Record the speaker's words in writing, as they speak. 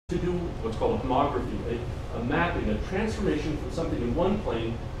to do what's called a homography, a mapping, a transformation from something in one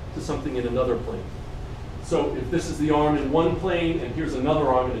plane to something in another plane. So if this is the arm in one plane and here's another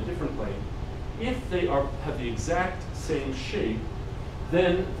arm in a different plane, if they have the exact same shape,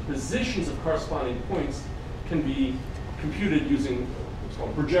 then the positions of corresponding points can be computed using what's called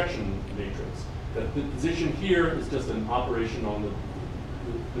a projection matrix. That the position here is just an operation on the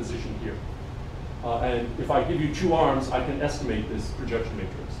position here. And if I give you two arms, I can estimate this projection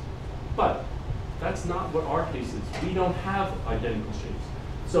matrix. But that's not what our case is. We don't have identical shapes.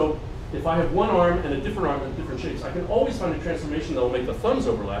 So if I have one arm and a different arm in different shapes, I can always find a transformation that will make the thumbs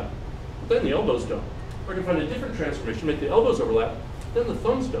overlap, but then the elbows don't. Or I can find a different transformation, make the elbows overlap, then the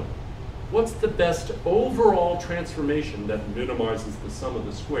thumbs don't. What's the best overall transformation that minimizes the sum of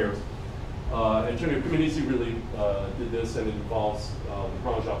the squares? Antonio Caminisi really did this, and it involves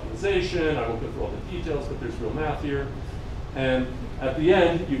Lagrange optimization. I won't go through all the details, but there's real math here. And at the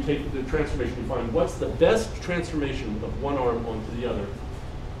end, you take the transformation, you find what's the best transformation of one arm onto the other.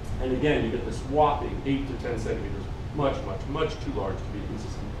 And again, you get this whopping 8 to 10 centimeters, much, much, much too large to be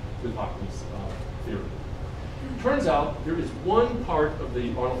consistent with Hockney's theory. Turns out there is one part of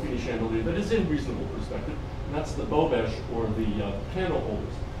the Arnolfini chandelier that is in reasonable perspective, and that's the Bobesch, or the candle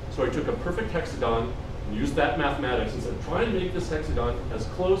holders. So I took a perfect hexagon and used that mathematics and said, try and make this hexagon as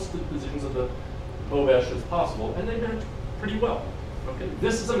close to the positions of the Bobesch as possible, and they match pretty well. Okay,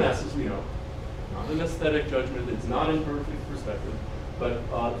 this is a mess, as we know. Not an aesthetic judgment, it's not in perfect perspective,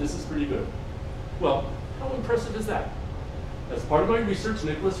 but this is pretty good. Well, how impressive is that? As part of my research,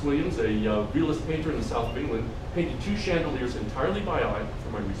 Nicholas Williams, a realist painter in the south of England, painted two chandeliers entirely by eye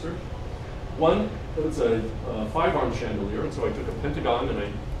for my research. One was a 5-arm chandelier, and so I took a pentagon and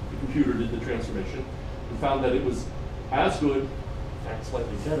the computer did the transformation and found that it was as good, in fact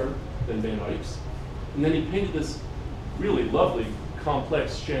slightly better, than Van Eyck's. And then he painted this really lovely,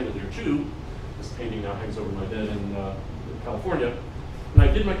 complex chandelier too. This painting now hangs over my bed in California. And I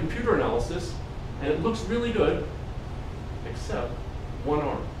did my computer analysis, and it looks really good, except one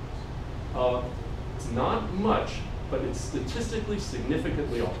arm. It's not much, but it's statistically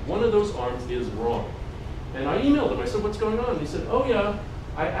significantly off. One of those arms is wrong. And I emailed him. I said, what's going on? And he said, oh yeah,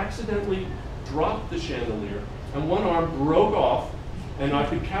 I accidentally dropped the chandelier, and one arm broke off, and I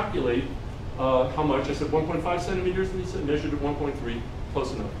could calculate how much. I said 1.5 centimeters, and he said measured at 1.3,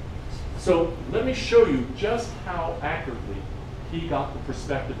 close enough. So let me show you just how accurately he got the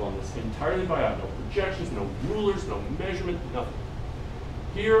perspective on this, entirely by eye. No projections, no rulers, no measurement, nothing.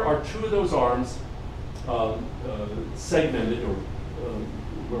 Here are two of those arms segmented, or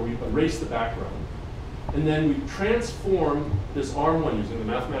where we erase the background. And then we transform this arm 1 using the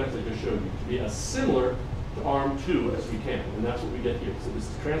mathematics I just showed you to be as similar to arm 2 as we can. And that's what we get here. So this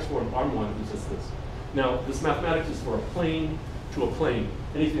is transformed arm 1 is just this. Now, this mathematics is for a plane to a plane.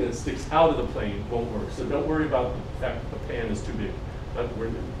 Anything that sticks out of the plane won't work. So don't worry about the fact that the pan is too big.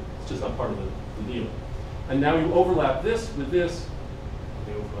 It's just not part of the deal. And now you overlap this with this.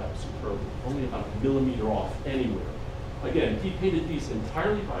 They overlap superbly, only about a millimeter off anywhere. Again, he painted these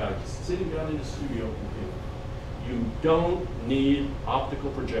entirely by eye, just sitting down in the studio and painting. You don't need optical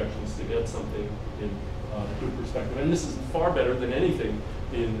projections to get something in good perspective. And this is far better than anything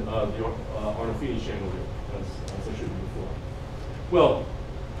in the Arnolfini chandelier, as I showed you before. Well,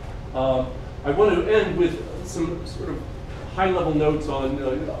 I want to end with some sort of high-level notes on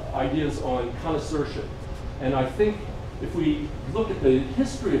ideas on connoisseurship. And I think if we look at the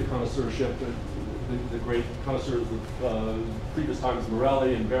history of connoisseurship, the great connoisseurs of previous times,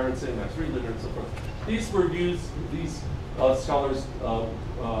 Morelli and Berenson, Max Riedlander, and so forth, these scholars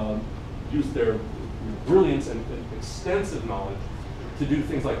used their brilliance and extensive knowledge to do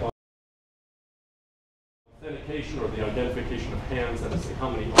things like authentication, or the identification of hands, that is, how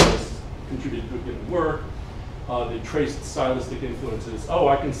many artists contributed to a given work. They traced stylistic influences. Oh,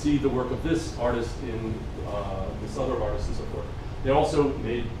 I can see the work of this artist in this other artist, and so forth. They also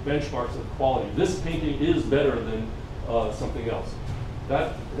made benchmarks of quality. This painting is better than something else.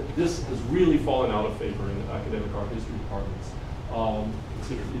 This has really fallen out of favor in academic art history departments.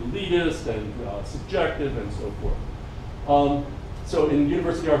 Considered elitist and subjective and so forth. So in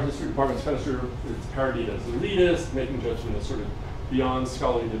university art history departments, connoisseur is parodied as elitist, making judgment as sort of beyond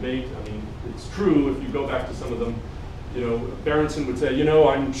scholarly debate. I mean, it's true if you go back to some of them. You know, Berenson would say, you know,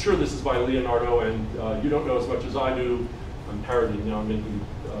 I'm sure this is by Leonardo, and you don't know as much as I do. I'm parodying now, I'm making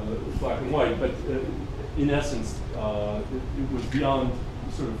black and white, but in essence, it was beyond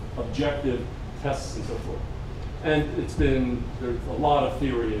sort of objective tests and so forth. And there's a lot of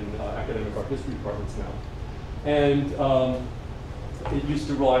theory in academic art history departments now. And it used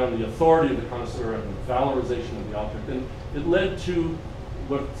to rely on the authority of the connoisseur and the valorization of the object. And it led to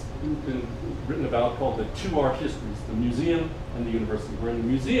what's been written about called the two art histories, the museum and the university. Where in the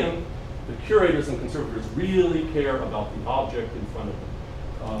museum, the curators and conservators really care about the object in front of them,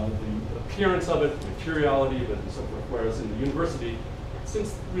 the appearance of it, the materiality of it, and so forth. Whereas in the university,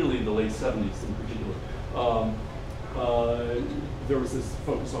 since really the late 70s in particular, there was this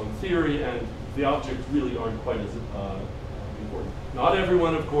focus on theory, and the objects really aren't quite as important. Not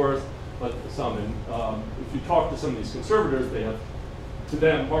everyone, of course, but some. And if you talk to some of these conservators, they have, to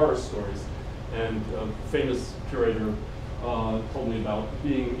them, horror stories. And a famous curator told me about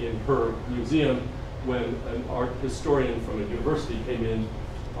being in her museum when an art historian from a university came in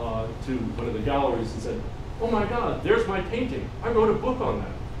to one of the galleries and said, "Oh my God, there's my painting. I wrote a book on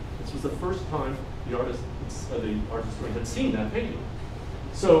that." This was the first time the art historian had seen that painting.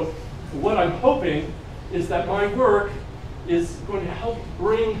 So what I'm hoping is that my work is going to help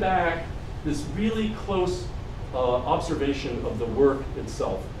bring back this really close observation of the work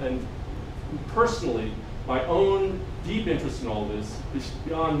itself. And personally, my own deep interest in all this,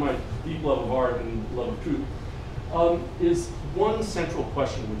 beyond my deep love of art and love of truth, is one central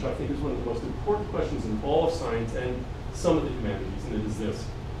question, which I think is one of the most important questions in all of science and some of the humanities, and it is this: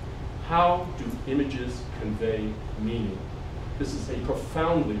 how do images convey meaning? This is a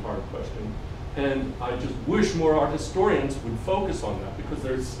profoundly hard question, and I just wish more art historians would focus on that, because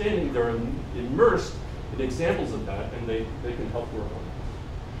they're standing there immersed in examples of that, and they can help work on it.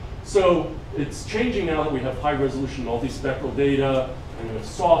 So it's changing now that we have high-resolution multispectral data, and we have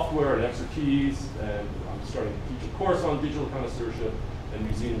software and expertise, and I'm starting to teach a course on digital connoisseurship, and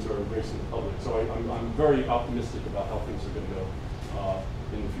museums are embracing the public. So I'm very optimistic about how things are going to go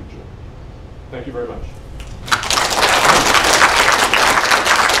in the future. Thank you very much.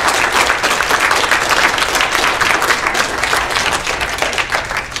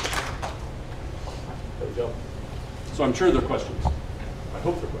 There we go. So I'm sure there are questions. I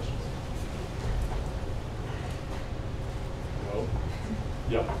hope there are questions. No?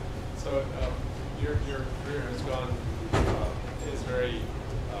 Yeah. So your career has gone, is very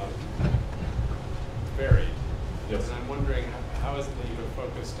varied. Yes. And I'm wondering, how is it that you have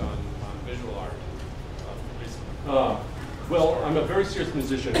focused on visual art recently? Well, I'm a very serious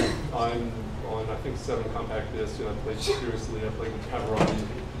musician. I'm on, I think, 7 compact discs, and I play seriously. I play with Pavarotti.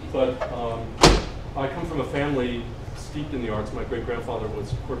 But I come from a family steeped in the arts. My great-grandfather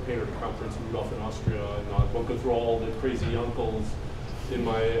was court painter to Crown Prince Rudolph in Austria, and I won't go through all the crazy uncles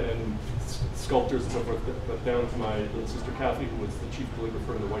and sculptors and so forth, but down to my little sister Kathy, who was the chief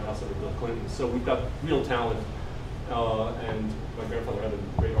calligrapher in the White House under Bill Clinton. So we've got real talent, and my grandfather had a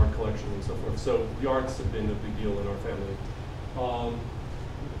great art collection and so forth. So the arts have been a big deal in our family,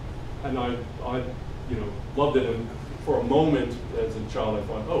 and I loved it. And for a moment, as a child, I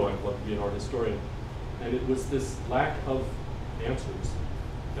thought, oh, I'd love to be an art historian. And it was this lack of answers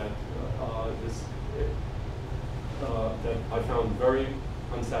that that I found very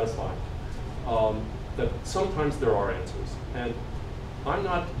unsatisfying. That sometimes there are answers, and I'm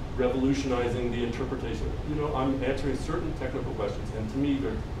not revolutionizing the interpretation. I'm answering certain technical questions, and to me,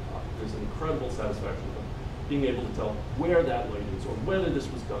 there's an incredible satisfaction of being able to tell where that light is, or whether this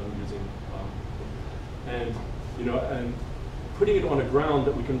was done using, and putting it on a ground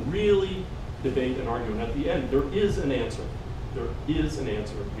that we can really debate and argue. And at the end, there is an answer. There is an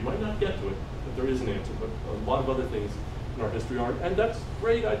answer. We might not get to it, but there is an answer. But a lot of other things in our history aren't, and that's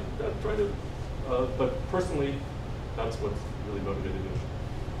great. I try to, but personally, that's what's really motivated me.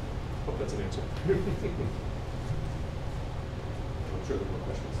 Hope that's an answer. I'm sure there are more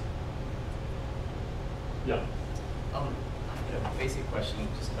questions. Yeah. A basic question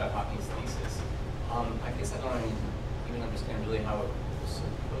just about Hawking's thesis. I guess I don't even understand really how it was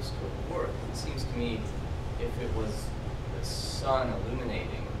supposed to work. It seems to me if it was the sun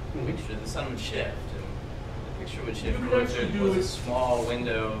illuminating the picture, the sun would shift, and the picture would shift. Or if it was a small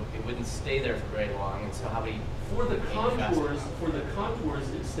window, it wouldn't stay there for very long. And so how would he? For the contours,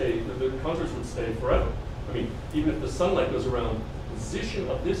 it stayed. The contours would stay forever. I mean, even if the sunlight goes around, the position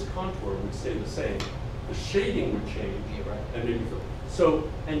of this contour would stay the same. The shading would change, right. And maybe so.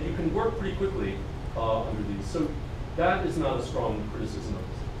 And you can work pretty quickly under these. So that is not a strong criticism of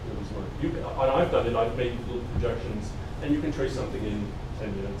this work. I've done it. I've made little projections, and you can trace something in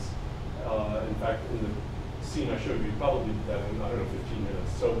 10 minutes. In fact, in the scene I showed you, probably did that in 15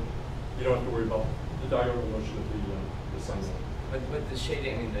 minutes. So you don't have to worry about the diagonal motion of the sunlight. But with the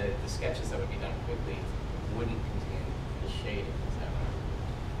shading, I mean, the sketches that would be done quickly wouldn't contain the shading. Is that right?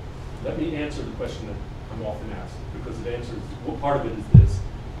 Let me answer the question that I'm often asked, because it answers, what part of it is this?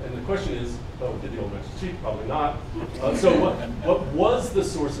 And the question is, oh, did the old master cheat? Probably not. So what was the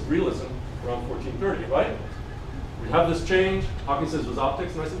source of realism around 1430, right? We have this change. Hawking says it was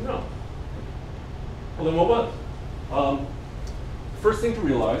optics, and I said no. Well, then what was? First thing to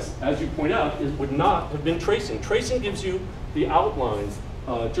realize, as you point out, is would not have been tracing. Tracing gives you the outlines,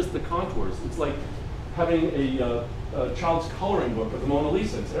 just the contours. It's like having a child's coloring book of the Mona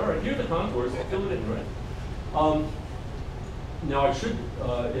Lisa and say, all right, here are the contours, fill it in, right? Now I should,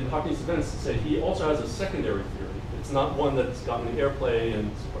 in Hawking's defense, say he also has a secondary theory. It's not one that's gotten airplay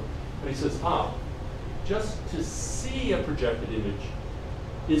and so forth. But he says, just to see a projected image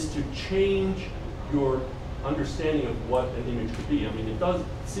is to change your understanding of what an image could be. I mean,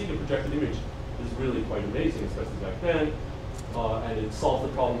 seeing a projected image is really quite amazing, especially back then. And it solved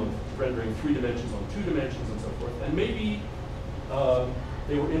the problem of rendering 3 dimensions on 2 dimensions and so forth. And maybe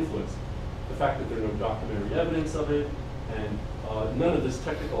they were influenced. The fact that there's no documentary evidence of it, and none of this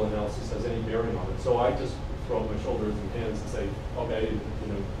technical analysis has any bearing on it. So I just throw up my shoulders and hands and say, okay,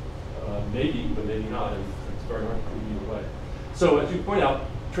 maybe, but maybe not. And it's very hard to prove either way. So as you point out,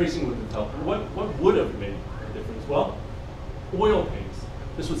 tracing would have helped. What would have made a difference? Well, oil paints.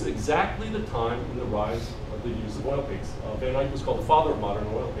 This was exactly the time in the rise of the use of oil paints. Van Eyck was called the father of modern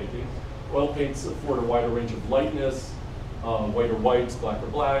oil painting. Oil paints afford a wider range of lightness, whiter whites, blacker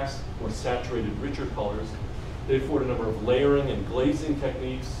blacks, more saturated, richer colors. They afford a number of layering and glazing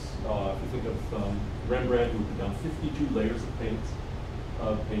techniques. If you think of Rembrandt, who put down 52 layers of paint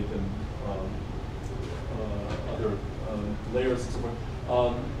and other layers and so forth.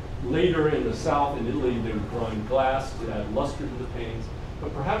 Later in the South, in Italy, they would grind glass to add luster to the paints.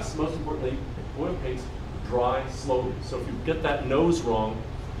 But perhaps most importantly, oil paints dry slowly. So if you get that nose wrong,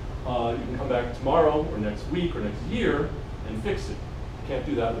 you can come back tomorrow or next week or next year and fix it. You can't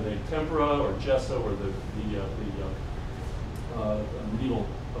do that with a tempera or gesso or the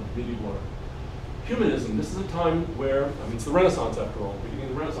medieval art. Humanism, this is a time where, I mean, it's the Renaissance after all, beginning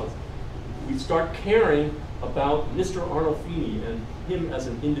of the Renaissance. We start caring about Mr. Arnolfini and him as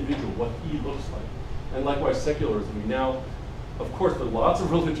an individual, what he looks like. And likewise, secularism. We now, of course, there are lots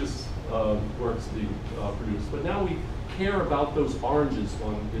of religious works being produced, but now we care about those oranges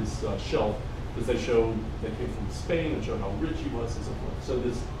on his shelf because they came from Spain and show how rich he was and so forth. So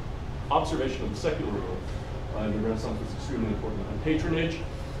this observation of the secular world in the Renaissance was extremely important. And patronage,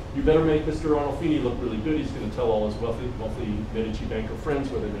 you better make Mr. Arnolfini look really good. He's going to tell all his wealthy Medici banker friends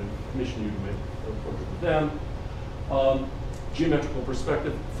where they're going to commission you to make a portrait of them. Geometrical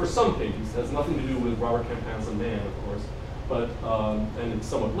perspective, for some paintings, it has nothing to do with Robert Campin's A Man, of course, but and it's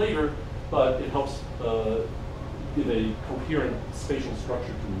somewhat later, but it helps give a coherent spatial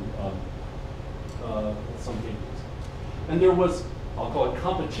structure to some paintings. And there was, I'll call it,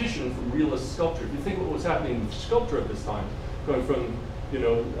 competition from realist sculpture. If you think what was happening with sculpture at this time, going from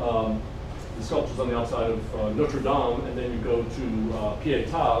the sculptures on the outside of Notre Dame, and then you go to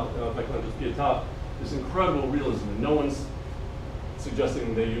Pietà, Michelangelo's Pietà, this incredible realism, and no one's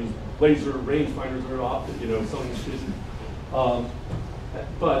suggesting they use laser rangefinders or optic,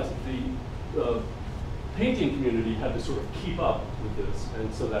 but the painting community had to sort of keep up with this,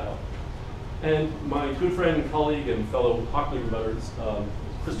 and so that helped. And my good friend and colleague and fellow Hockley rebutters,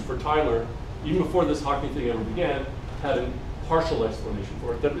 Christopher Tyler, even before this Hockley thing ever began, had a partial explanation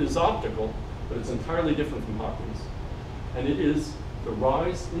for it that is optical, but it's entirely different from Hockley's. And it is the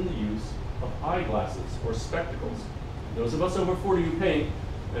rise in the use of eyeglasses or spectacles. Those of us over 40 who paint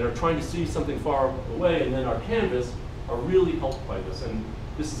and are trying to see something far away and then our canvas are really helped by this. And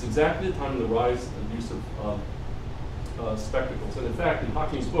this is exactly the time of the rise and use of spectacles. And in fact, in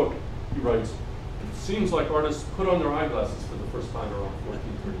Hockney's book, he writes, it seems like artists put on their eyeglasses for the first time around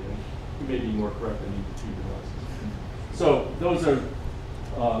 1430, and he may be more correct than needed 2 glasses. So those are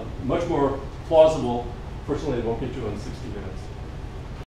much more plausible. Fortunately, they won't get you in 60 minutes.